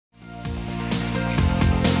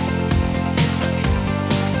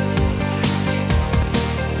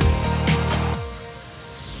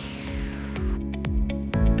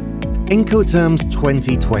Incoterms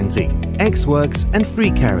 2020, Ex-Works and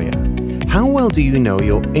Free Carrier. How well do you know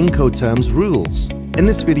your Incoterms rules? In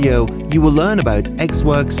this video, you will learn about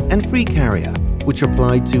Ex-Works and Free Carrier, which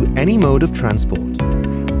apply to any mode of transport.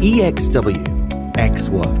 EXW,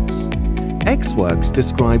 Ex-Works. Ex-Works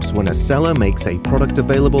describes when a seller makes a product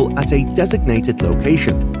available at a designated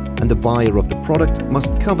location, and the buyer of the product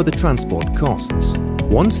must cover the transport costs.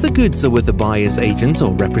 Once the goods are with the buyer's agent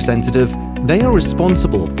or representative, they are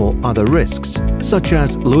responsible for other risks, such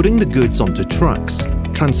as loading the goods onto trucks,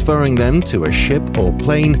 transferring them to a ship or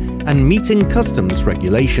plane, and meeting customs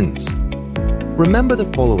regulations. Remember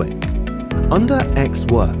the following. Under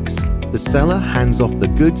Ex-Works, the seller hands off the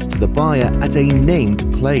goods to the buyer at a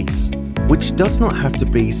named place, which does not have to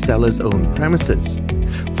be seller's own premises.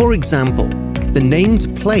 For example, the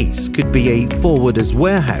named place could be a forwarder's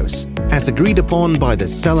warehouse, as agreed upon by the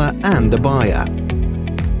seller and the buyer.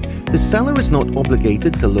 The seller is not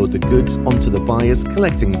obligated to load the goods onto the buyer's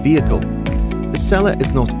collecting vehicle. The seller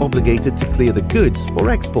is not obligated to clear the goods for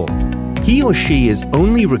export. He or she is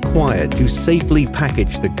only required to safely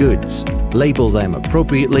package the goods, label them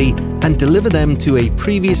appropriately, and deliver them to a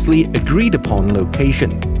previously agreed upon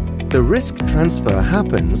location. The risk transfer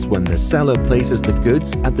happens when the seller places the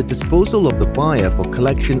goods at the disposal of the buyer for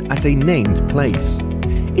collection at a named place.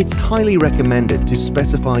 It's highly recommended to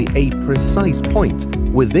specify a precise point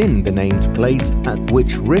within the named place at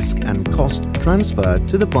which risk and cost transfer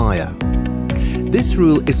to the buyer. This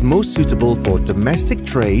rule is most suitable for domestic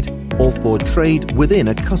trade or for trade within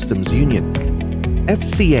a customs union.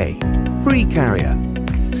 FCA, Free Carrier.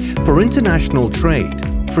 For international trade,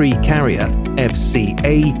 Free Carrier,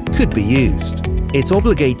 FCA, could be used. It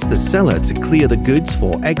obligates the seller to clear the goods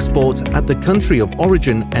for export at the country of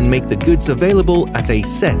origin and make the goods available at a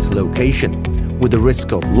set location, with the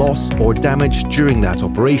risk of loss or damage during that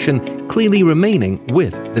operation clearly remaining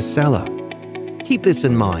with the seller. Keep this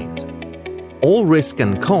in mind. All risk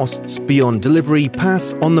and costs beyond delivery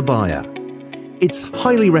pass on the buyer. It's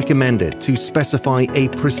highly recommended to specify a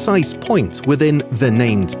precise point within the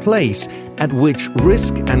named place at which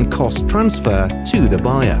risk and cost transfer to the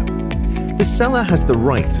buyer. The seller has the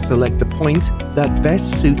right to select the point that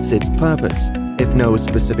best suits its purpose if no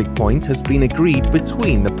specific point has been agreed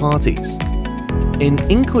between the parties. In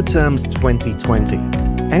Incoterms 2020,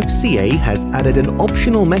 FCA has added an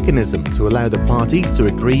optional mechanism to allow the parties to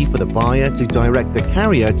agree for the buyer to direct the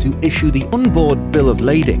carrier to issue the onboard bill of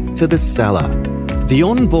lading to the seller. The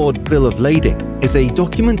onboard bill of lading is a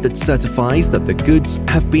document that certifies that the goods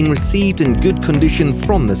have been received in good condition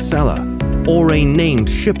from the seller, or a named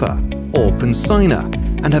shipper, or consignor,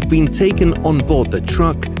 and have been taken on board the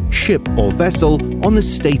truck, ship or vessel on the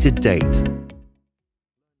stated date.